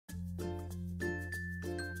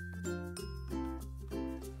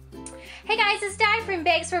Hey guys, it's Di from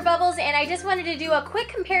Bags4Bubbles, and I just wanted to do a quick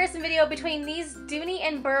comparison video between these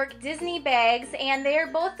Dooney Bourke Disney bags, and they are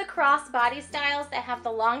both the crossbody styles that have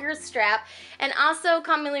the longer strap, and also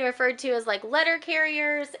commonly referred to as like letter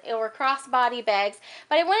carriers or crossbody bags.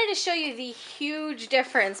 But I wanted to show you the huge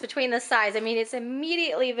difference between the size. I mean, it's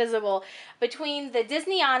immediately visible between the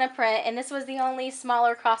Disneyana print, and this was the only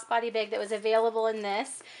smaller crossbody bag that was available in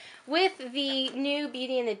this, with the new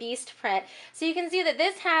Beauty and the Beast print. So you can see that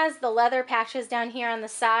this has the leather patches down here on the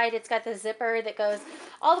side. It's got the zipper that goes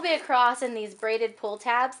all the way across and these braided pull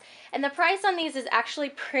tabs. And the price on these is actually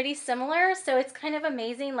pretty similar, so it's kind of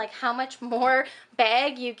amazing like how much more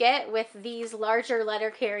bag you get with these larger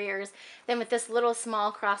letter carriers than with this little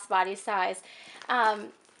small crossbody size.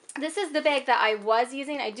 This is the bag that I was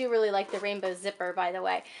using. I do really like the rainbow zipper, by the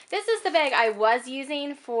way. This is the bag I was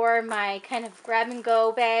using for my kind of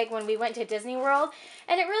grab-and-go bag when we went to Disney World,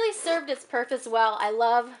 and it really served its purpose well. I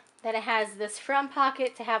love that it has this front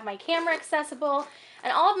pocket to have my camera accessible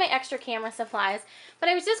and all of my extra camera supplies, but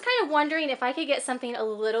I was just kind of wondering if I could get something a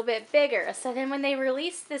little bit bigger. So then when they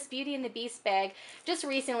released this Beauty and the Beast bag just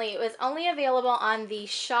recently, it was only available on the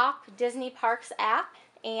Shop Disney Parks app,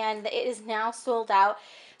 and it is now sold out.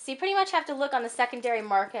 So you pretty much have to look on the secondary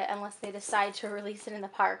market unless they decide to release it in the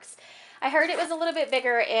parks. I heard it was a little bit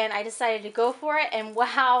bigger and I decided to go for it, and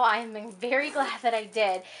wow, I'm very glad that I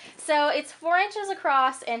did. So it's 4 inches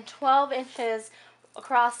across and 12 inches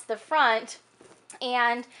across the front,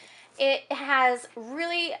 and it has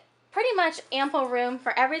really pretty much ample room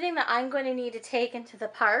for everything that I'm going to need to take into the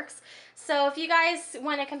parks. So if you guys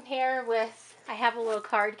want to compare with, I have a little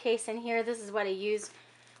card case in here. This is what I use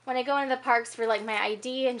when I go into the parks for like my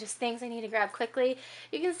ID and just things I need to grab quickly.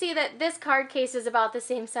 You can see that this card case is about the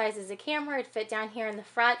same size as a camera. It'd fit down here in the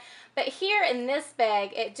front. But here in this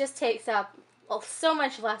bag, it just takes up so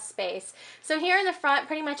much less space. So here in the front,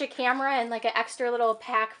 pretty much a camera and like an extra little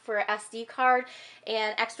pack for an SD card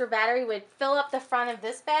and extra battery would fill up the front of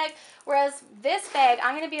this bag. Whereas this bag,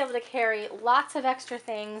 I'm going to be able to carry lots of extra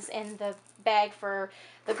things in the bag for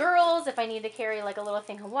the girls, if I need to carry like a little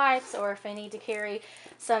thing of wipes, or if I need to carry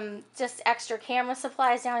some just extra camera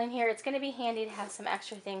supplies down in here. It's going to be handy to have some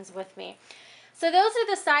extra things with me. So those are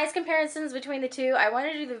the size comparisons between the two. I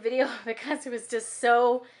wanted to do the video because it was just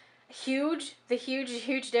so huge, the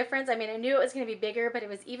huge difference. I mean, I knew it was going to be bigger, but it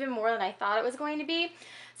was even more than I thought it was going to be.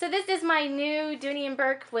 So this is my new Dooney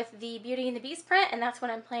Bourke with the Beauty and the Beast print, and that's what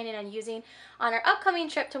I'm planning on using on our upcoming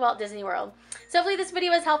trip to Walt Disney World. So hopefully this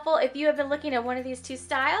video was helpful if you have been looking at one of these two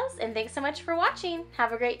styles, and thanks so much for watching.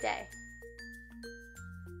 Have a great day.